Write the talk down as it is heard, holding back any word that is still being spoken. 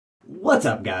What's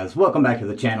up, guys? Welcome back to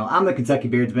the channel. I'm the Kentucky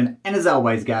Beardsman, and as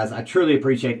always, guys, I truly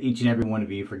appreciate each and every one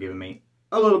of you for giving me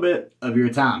a little bit of your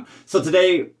time. So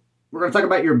today, we're going to talk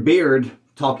about your beard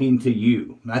talking to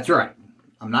you. That's right.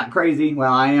 I'm not crazy.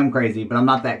 Well, I am crazy, but I'm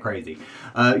not that crazy.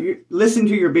 Listen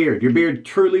to your beard. Your beard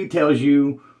truly tells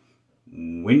you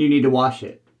when you need to wash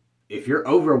it. If you're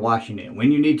over washing it,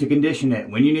 when you need to condition it,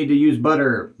 when you need to use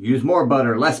butter, use more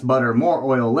butter, more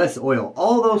oil, less oil,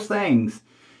 all those things,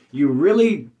 you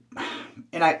really,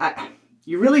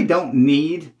 you really don't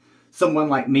need someone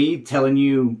like me telling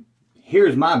you,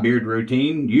 here's my beard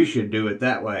routine, you should do it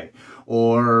that way,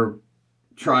 or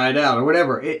try it out, or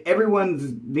whatever.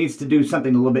 Everyone needs to do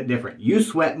something a little bit different. You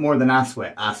sweat more than I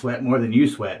sweat. I sweat more than you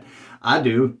sweat. I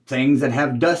do things that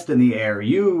have dust in the air.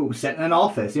 You sit in an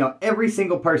office. You know, every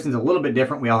single person's a little bit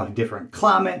different. We all have different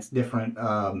climates, different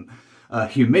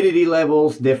humidity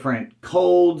levels, different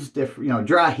colds, different,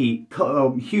 dry heat,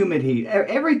 humid heat,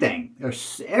 everything.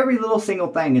 Every little single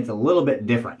thing, it's a little bit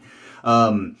different.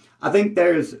 I think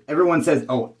everyone says,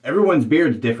 oh, everyone's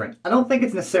beard's different. I don't think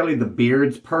it's necessarily the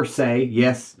beards per se.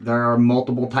 Yes, there are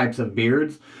multiple types of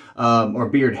beards, or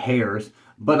beard hairs,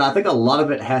 but I think a lot of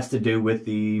it has to do with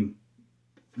the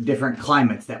different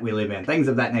climates that we live in, things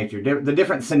of that nature, the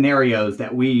different scenarios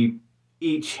that we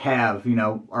each have,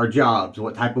 our jobs,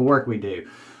 what type of work we do,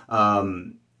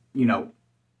 the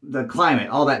climate,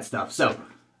 all that stuff. So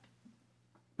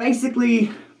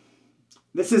basically,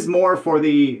 this is more for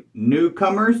the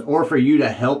newcomers, or for you to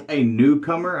help a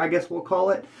newcomer, I guess we'll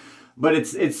call it. But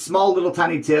it's small little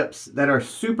tiny tips that are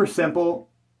super simple.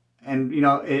 And,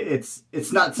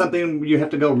 it's not something you have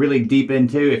to go really deep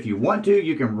into. If you want to,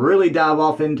 you can really dive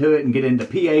off into it and get into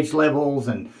pH levels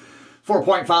and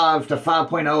 4.5 to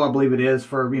 5.0, I believe it is,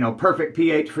 for, perfect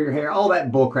pH for your hair, all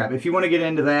that bullcrap. If you want to get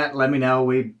into that, let me know.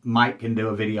 We can do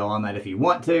a video on that if you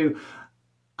want to.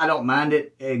 I don't mind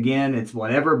it. Again, it's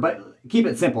whatever, but keep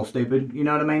it simple, stupid. You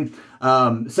know what I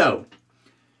mean? So,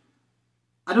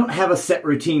 I don't have a set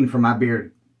routine for my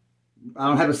beard. I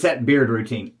don't have a set beard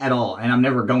routine at all, and I'm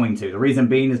never going to. The reason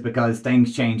being is because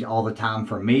things change all the time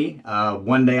for me.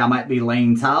 One day I might be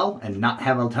laying tile and not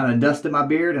have a ton of dust in my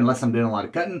beard unless I'm doing a lot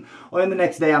of cutting, or then the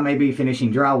next day I may be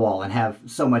finishing drywall and have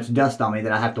so much dust on me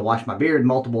that I have to wash my beard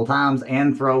multiple times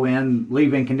and throw in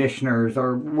leave-in conditioners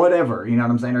or whatever, you know what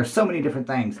I'm saying? There's so many different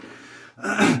things.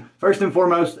 First and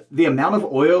foremost, the amount of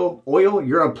oil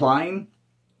you're applying,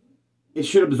 it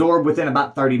should absorb within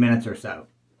about 30 minutes or so.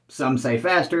 Some say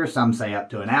faster, some say up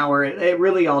to an hour. It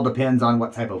really all depends on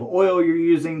what type of oil you're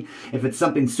using. If it's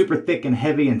something super thick and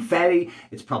heavy and fatty,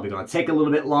 it's probably going to take a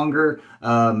little bit longer.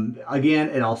 Again,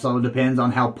 it also depends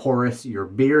on how porous your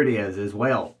beard is as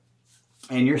well.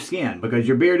 And your skin, because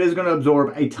your beard is going to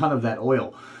absorb a ton of that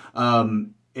oil. I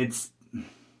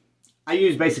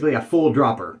use basically a full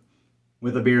dropper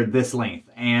with a beard this length.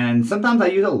 And sometimes I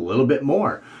use a little bit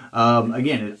more.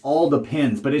 Again, it all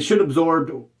depends, but it should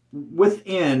absorb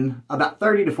within about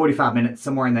 30 to 45 minutes,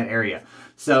 somewhere in that area.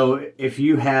 So if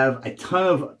you have a ton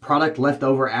of product left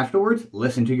over afterwards,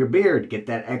 listen to your beard, get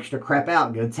that extra crap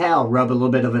out, get a towel, rub a little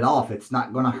bit of it off. It's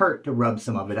not going to hurt to rub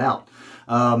some of it out.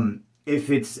 If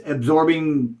it's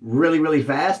absorbing really, really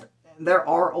fast, there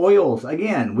are oils.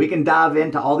 Again, we can dive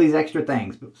into all these extra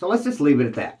things. So let's just leave it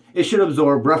at that. It should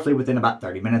absorb roughly within about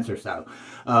 30 minutes or so.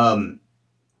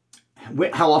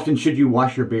 How often should you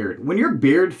wash your beard? When your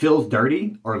beard feels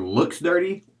dirty or looks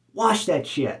dirty, wash that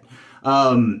shit.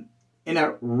 In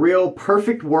a real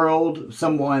perfect world,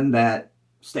 someone that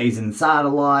stays inside a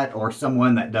lot, or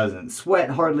someone that doesn't sweat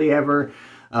hardly ever,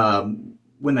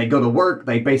 when they go to work,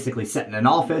 they basically sit in an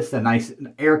office, a nice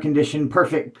air-conditioned,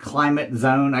 perfect climate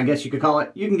zone, I guess you could call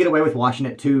it. You can get away with washing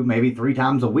it 2, maybe 3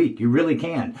 times a week. You really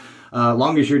can.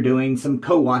 Long as you're doing some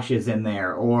co-washes in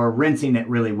there, or rinsing it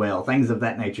really well, things of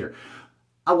that nature.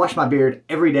 I wash my beard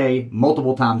every day,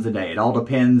 multiple times a day. It all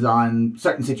depends on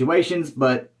certain situations,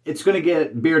 but it's going to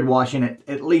get beard washing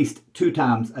at least 2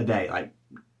 times a day, like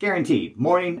guaranteed,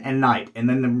 morning and night, and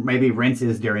then maybe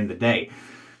rinses during the day.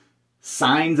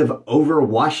 Signs of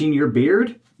overwashing your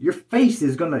beard, your face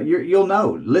is going to, you'll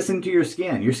know. Listen to your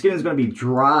skin. Your skin is going to be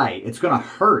dry. It's going to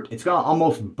hurt. It's going to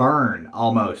almost burn,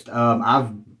 almost.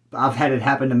 I've had it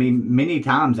happen to me many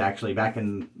times, actually, back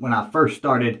when I first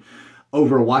started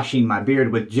overwashing my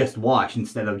beard with just wash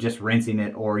instead of just rinsing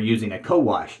it or using a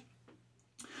co-wash.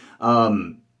 But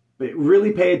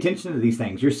really pay attention to these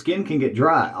things. Your skin can get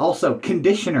dry. Also,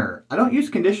 conditioner. I don't use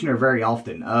conditioner very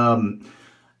often.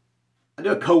 I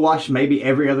do a co-wash maybe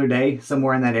every other day,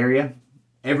 somewhere in that area.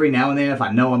 Every now and then, if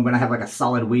I know I'm going to have like a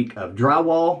solid week of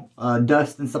drywall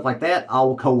dust and stuff like that,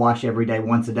 I'll co-wash every day,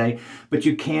 once a day. But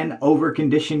you can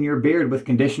over-condition your beard with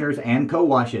conditioners and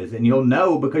co-washes. And you'll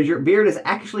know because your beard is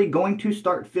actually going to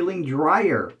start feeling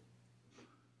drier.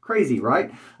 Crazy,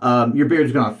 right? Your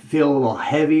beard's going to feel a little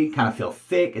heavy, kind of feel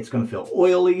thick. It's going to feel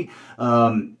oily.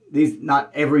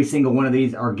 Not every single one of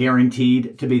these are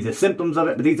guaranteed to be the symptoms of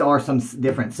it, but these are some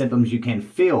different symptoms you can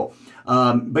feel.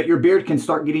 But your beard can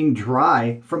start getting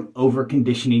dry from over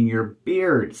conditioning your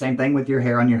beard. Same thing with your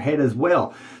hair on your head as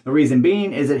well. The reason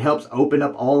being is it helps open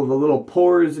up all of the little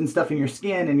pores and stuff in your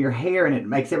skin and your hair, and it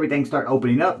makes everything start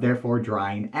opening up, therefore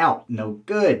drying out. No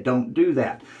good. Don't do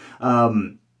that.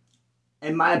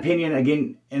 In my opinion,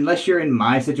 again, unless you're in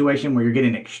my situation where you're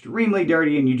getting extremely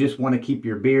dirty and you just want to keep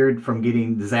your beard from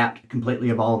getting zapped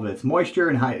completely of all of its moisture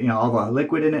and all the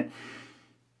liquid in it,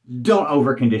 don't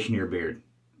over condition your beard.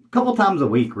 A couple times a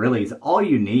week really is all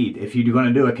you need. If you're going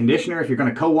to do a conditioner, if you're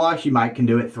going to co-wash, you can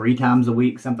do it 3 times a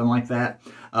week, something like that.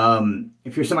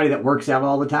 If you're somebody that works out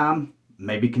all the time,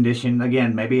 maybe condition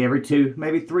again, maybe every 2,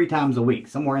 maybe 3 times a week,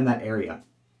 somewhere in that area.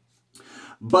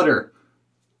 Butter.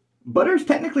 Butter is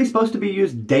technically supposed to be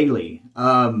used daily.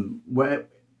 It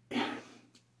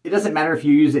doesn't matter if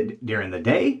you use it during the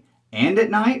day and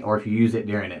at night, or if you use it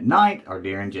during at night, or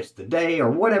during just the day, or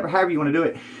whatever, however you want to do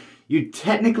it. You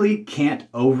technically can't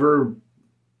overuse,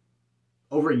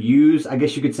 I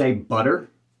guess you could say, butter.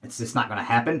 It's just not going to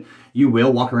happen. You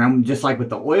will walk around, just like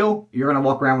with the oil, you're going to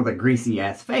walk around with a greasy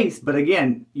ass face. But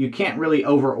again, you can't really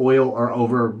over oil or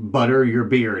over butter your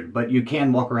beard. But you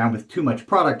can walk around with too much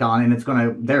product on, and it's going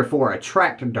to therefore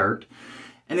attract dirt.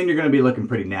 And then you're going to be looking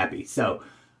pretty nappy. So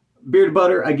beard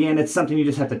butter, again, it's something you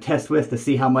just have to test with to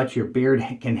see how much your beard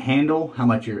can handle, how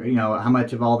much how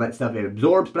much of all that stuff it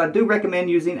absorbs. But I do recommend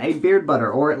using a beard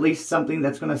butter, or at least something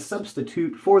that's going to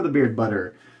substitute for the beard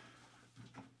butter.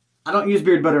 I don't use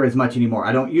beard butter as much anymore.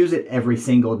 I don't use it every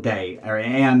single day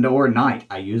or night.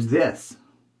 I use this.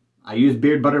 I use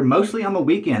beard butter mostly on the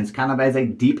weekends, kind of as a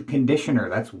deep conditioner.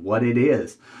 That's what it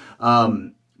is.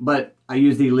 But I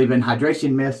use the leave-in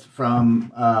hydration mist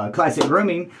from Classic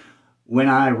Grooming when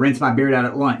I rinse my beard out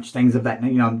at lunch, things of that,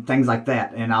 things like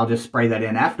that. And I'll just spray that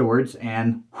in afterwards,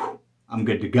 and whew, I'm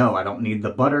good to go. I don't need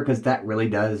the butter because that really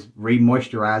does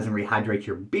re-moisturize and rehydrate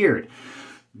your beard.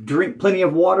 Drink plenty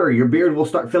of water. Your beard will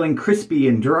start feeling crispy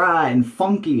and dry and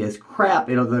funky as crap.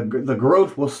 The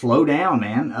growth will slow down,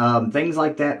 man. Things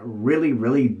like that really,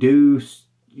 really do.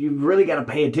 You've really got to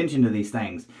pay attention to these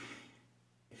things.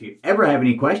 If you ever have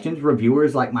any questions,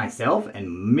 reviewers like myself and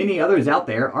many others out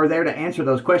there are there to answer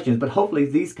those questions. But hopefully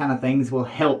these kind of things will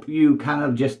help you kind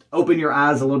of just open your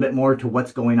eyes a little bit more to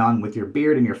what's going on with your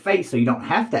beard and your face, so you don't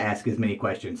have to ask as many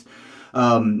questions.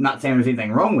 Not saying there's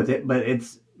anything wrong with it, but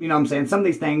it's, I'm saying some of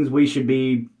these things we should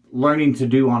be learning to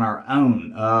do on our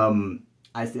own.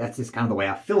 That's just kind of the way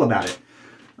I feel about it.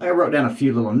 I wrote down a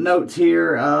few little notes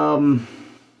here.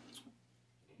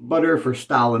 Butter for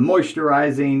style and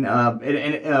moisturizing.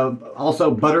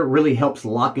 Also, butter really helps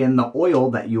lock in the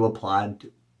oil that you applied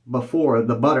before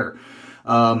the butter.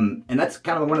 And that's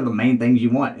kind of one of the main things you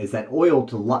want, is that oil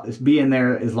to be in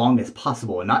there as long as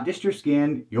possible. And not just your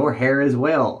skin, your hair as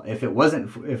well. If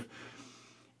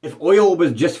oil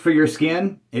was just for your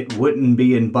skin, it wouldn't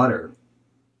be in butter.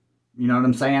 You know what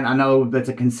I'm saying? I know that's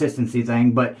a consistency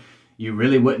thing, but you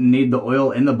really wouldn't need the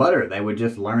oil in the butter. They would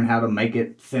just learn how to make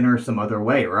it thinner some other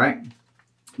way, right?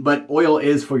 But oil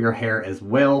is for your hair as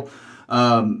well,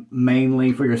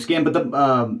 mainly for your skin. But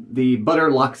the butter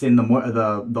locks in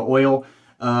the oil.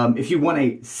 If you want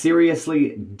a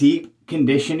seriously deep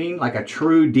conditioning, like a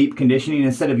true deep conditioning,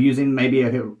 instead of using maybe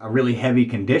a really heavy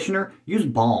conditioner, use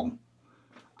balm.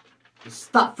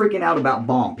 Stop freaking out about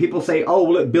balm. People say, oh,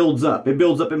 well, it builds up. It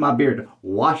builds up in my beard.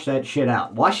 Wash that shit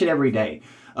out. Wash it every day.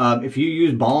 If you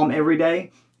use balm every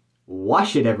day,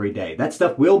 wash it every day. That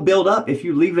stuff will build up if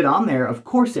you leave it on there. Of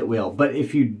course it will. But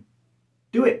if you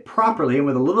do it properly and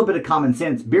with a little bit of common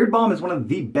sense, beard balm is one of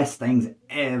the best things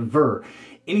ever.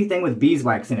 Anything with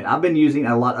beeswax in it. I've been using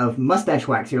a lot of mustache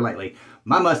wax here lately.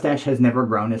 My mustache has never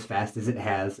grown as fast as it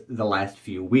has the last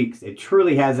few weeks. It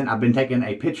truly hasn't. I've been taking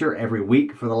a picture every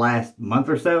week for the last month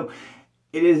or so.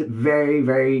 It is very,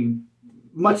 very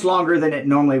much longer than it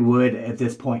normally would at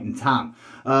this point in time.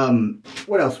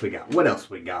 What else we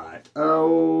got?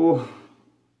 Oh,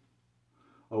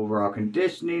 overall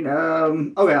conditioning.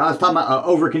 Okay, I was talking about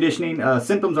over conditioning.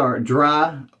 Symptoms are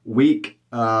dry, weak.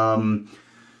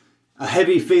 a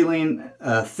heavy feeling,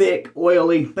 thick,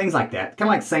 oily, things like that. Kind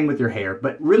of like same with your hair,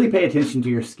 but really pay attention to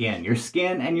your skin. Your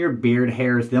skin and your beard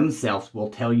hairs themselves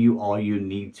will tell you all you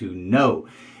need to know.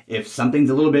 If something's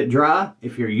a little bit dry,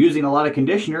 if you're using a lot of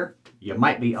conditioner, you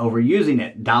might be overusing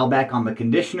it. Dial back on the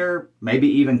conditioner, maybe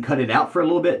even cut it out for a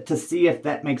little bit to see if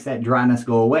that makes that dryness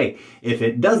go away. If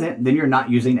it doesn't, then you're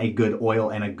not using a good oil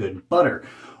and a good butter.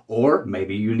 Or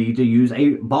maybe you need to use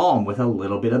a balm with a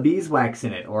little bit of beeswax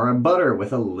in it, or a butter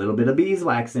with a little bit of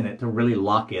beeswax in it to really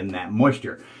lock in that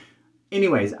moisture.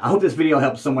 Anyways, I hope this video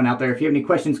helps someone out there. If you have any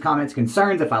questions, comments,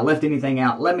 concerns, if I left anything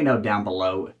out, let me know down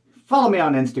below. Follow me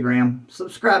on Instagram,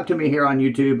 subscribe to me here on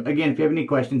YouTube. Again, if you have any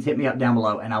questions, hit me up down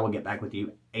below and I will get back with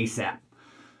you ASAP.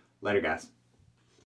 Later, guys.